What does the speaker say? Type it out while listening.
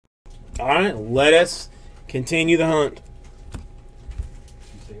All right, let us continue the hunt. You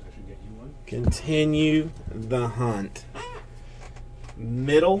say I should get you one? Continue the hunt.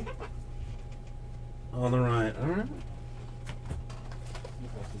 Middle on the right. All right.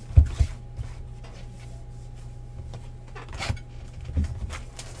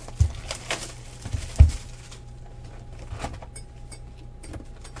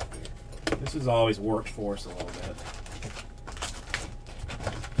 This has always worked for us a little bit.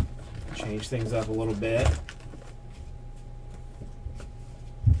 Change things up a little bit.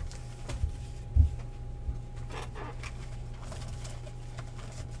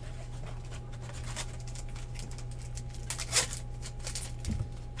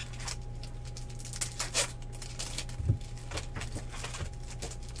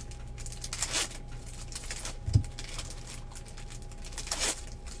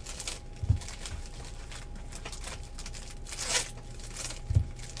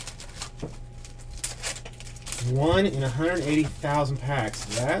 One in 180,000 packs.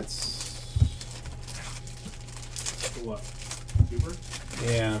 That's what? Super?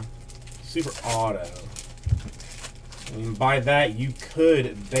 Yeah, super auto. I mean, by that you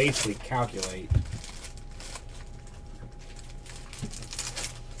could basically calculate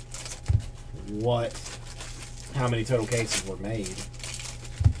how many total cases were made.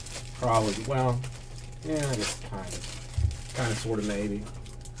 Probably. Well, yeah, I guess kind of, sort of, maybe.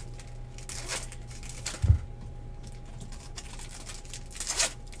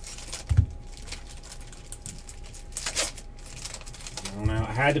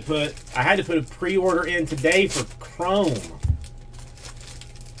 I had to put a pre-order in today for Chrome.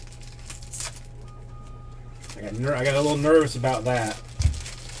 I got a little nervous about that.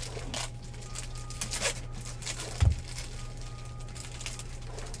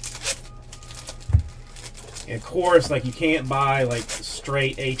 And of course, like, you can't buy like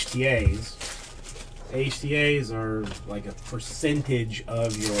straight HTAs. HTAs are like a percentage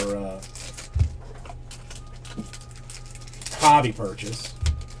of your hobby purchase.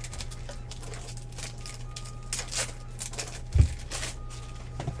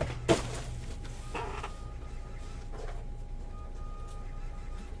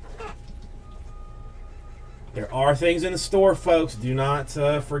 There are things in the store, folks. Do not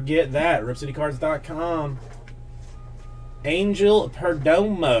forget that. RipCityCards.com. Angel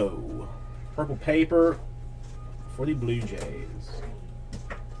Perdomo. Purple paper for the Blue Jays.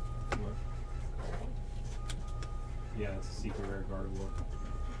 What? Yeah, it's a secret rare card award.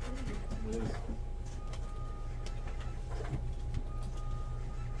 It is.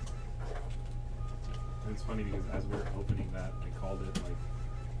 And it's funny because as we were opening that, I called it like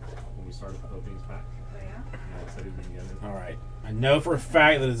when we started the openings pack. Oh, yeah? Yeah, I said he was going to get it. All right. I know for a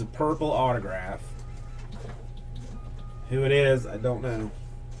fact that it's a purple autograph. Who it is, I don't know.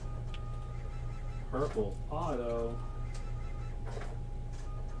 Purple auto.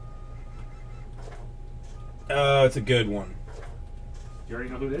 Oh, it's a good one. You already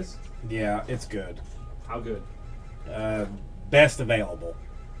know who it is? Yeah, it's good. How good? Best available.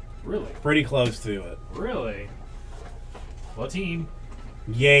 Really? Pretty close to it. Really? What team?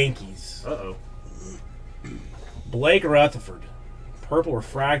 Yankees. Uh-oh. Blake Rutherford. Purple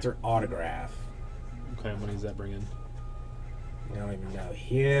refractor autograph. Okay, what does that bring in? I don't even know.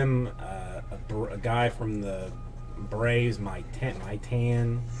 Him, a guy from the Braves, my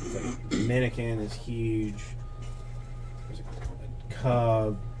tan. He's like Dominican is huge. There's a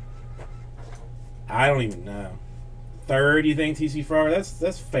Cub. I don't even know. Third, you think TC Frog?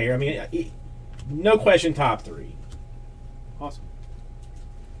 That's fair. I mean, no question, top three. Awesome.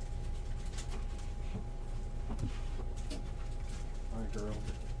 All right, girl.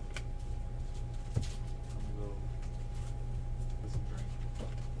 I'm gonna go get some drink.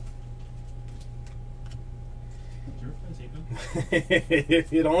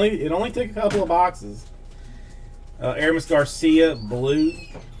 it only took a couple of boxes. Aramis Garcia, blue.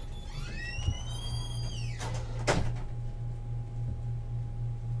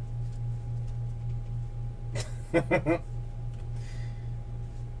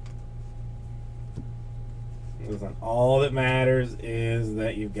 Listen, all that matters is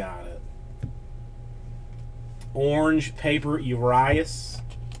that you've got it. Orange paper Urias.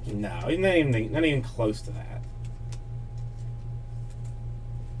 No, not even close to that.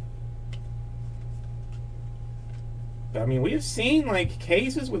 But, I mean, we have seen like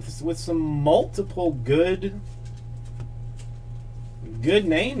cases with some multiple good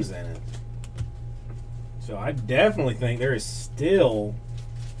names in it. So I definitely think there is still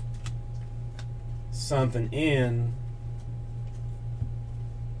something in.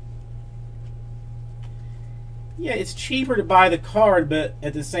 Yeah, it's cheaper to buy the card, but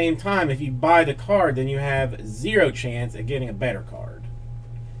at the same time, if you buy the card, then you have 0 chance at getting a better card.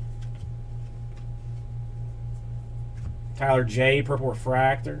 Tyler J, Purple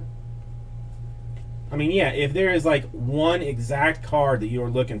Refractor. I mean, yeah, if there is like one exact card that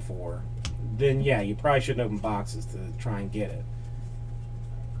you're looking for, then yeah, you probably shouldn't open boxes to try and get it.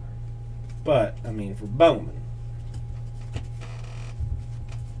 But, I mean, for Bowman.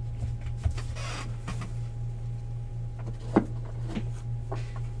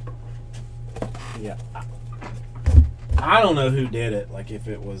 Yeah. I don't know who did it. Like, if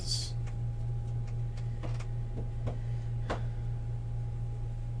it was...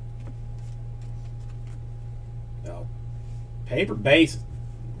 Oh. Paper base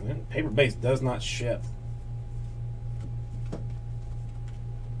does not ship.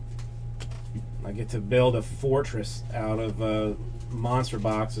 I get to build a fortress out of monster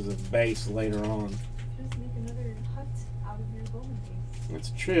boxes of base later on. Just make another hut out of your Bowman base.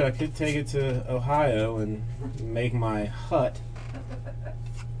 That's true. I could take it to Ohio and make my hut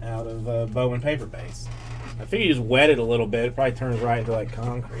out of Bowman paper base. I think you just wet it a little bit. It probably turns right into like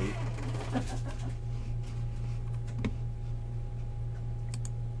concrete.